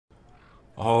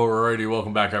Alrighty,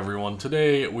 welcome back everyone.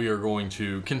 Today we are going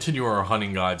to continue our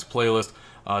hunting guides playlist.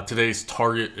 Today's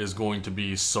target is going to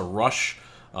be Sirrush.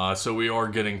 So we are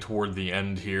getting toward the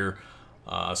end here.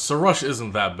 Sirrush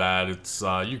isn't that bad. It's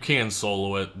you can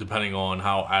solo it depending on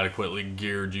how adequately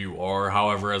geared you are.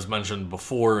 However, as mentioned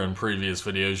before in previous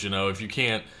videos, if you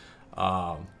can't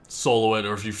solo it,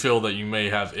 or if you feel that you may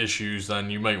have issues,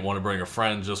 then you might want to bring a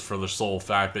friend just for the sole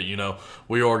fact that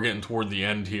we are getting toward the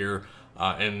end here.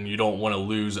 And you don't want to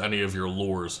lose any of your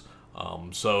lures.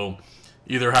 So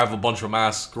either have a bunch of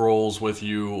mass scrolls with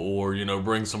you, or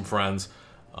bring some friends.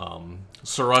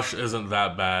 Sirrush isn't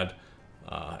that bad,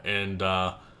 and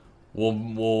we'll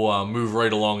move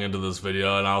right along into this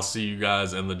video, and I'll see you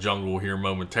guys in the jungle here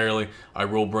momentarily. I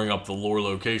will bring up the lure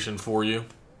location for you.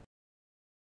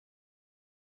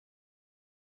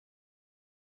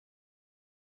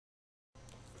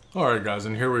 Alright guys,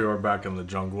 and here we are back in the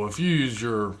jungle. If you use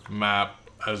your map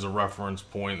as a reference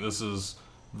point, this is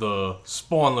the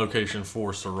spawn location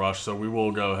for Sirrush, so we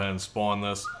will go ahead and spawn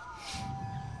this.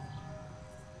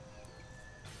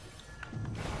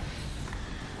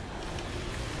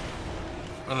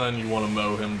 And then you want to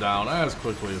mow him down as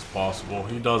quickly as possible.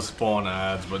 He does spawn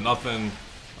ads, but nothing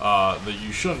that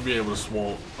you shouldn't be able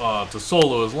to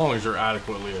solo as long as you're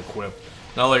adequately equipped.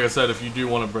 Now, like I said, if you do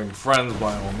want to bring friends,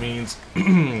 by all means,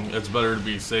 it's better to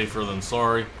be safer than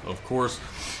sorry, of course.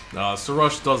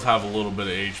 Sirrush does have a little bit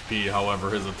of HP, however,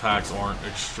 his attacks aren't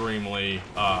extremely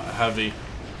heavy.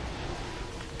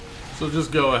 So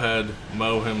just go ahead,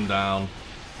 mow him down,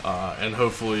 and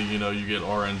hopefully, you get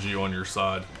RNG on your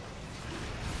side.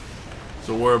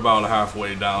 So we're about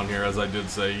halfway down here. As I did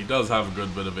say, he does have a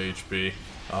good bit of HP.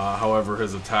 However,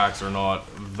 his attacks are not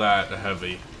that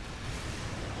heavy.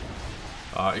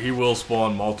 He will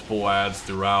spawn multiple ads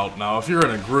throughout. Now, if you're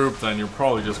in a group, then you're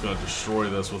probably just going to destroy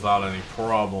this without any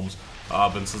problems.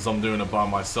 But since I'm doing it by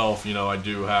myself, I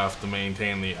do have to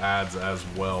maintain the ads as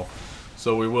well.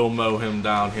 So we will mow him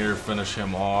down here, finish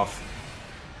him off.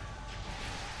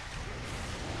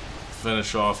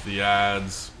 Finish off the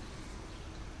ads.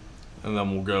 And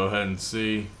then we'll go ahead and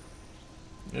see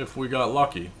if we got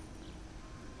lucky.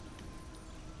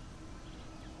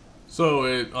 So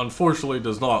it unfortunately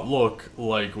does not look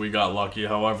like we got lucky.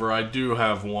 However, I do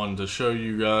have one to show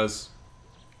you guys.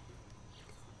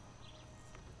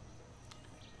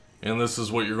 And this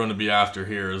is what you're going to be after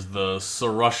here, is the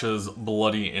Sirrush's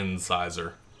Bloody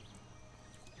Incisor.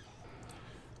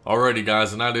 Alrighty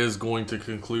guys, and that is going to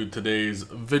conclude today's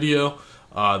video.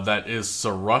 That is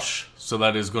Sirrush. So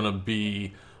that is going to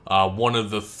be one of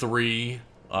the three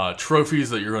trophies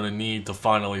that you're going to need to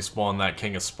finally spawn that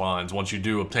King of Spines. Once you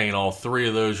do obtain all three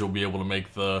of those, you'll be able to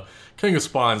make the King of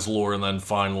Spines lure and then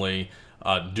finally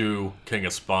do King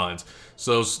of Spines.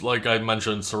 So like I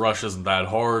mentioned, Sirrush isn't that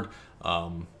hard.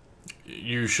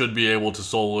 You should be able to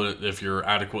solo it if you're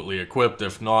adequately equipped.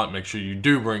 If not, make sure you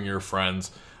do bring your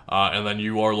friends. And then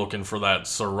you are looking for that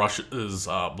Sirrush's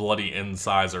Bloody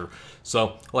Incisor.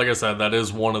 So, like I said, that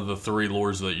is one of the three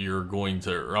lures that you're going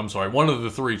to, or I'm sorry, one of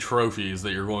the three trophies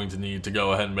that you're going to need to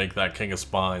go ahead and make that King of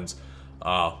Spines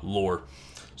lure.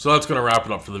 So that's going to wrap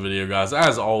it up for the video, guys.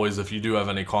 As always, if you do have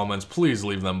any comments, please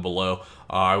leave them below.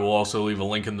 I will also leave a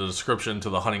link in the description to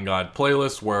the hunting guide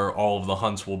playlist where all of the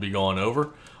hunts will be gone over.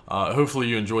 Hopefully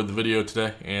you enjoyed the video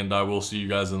today, and I will see you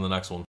guys in the next one.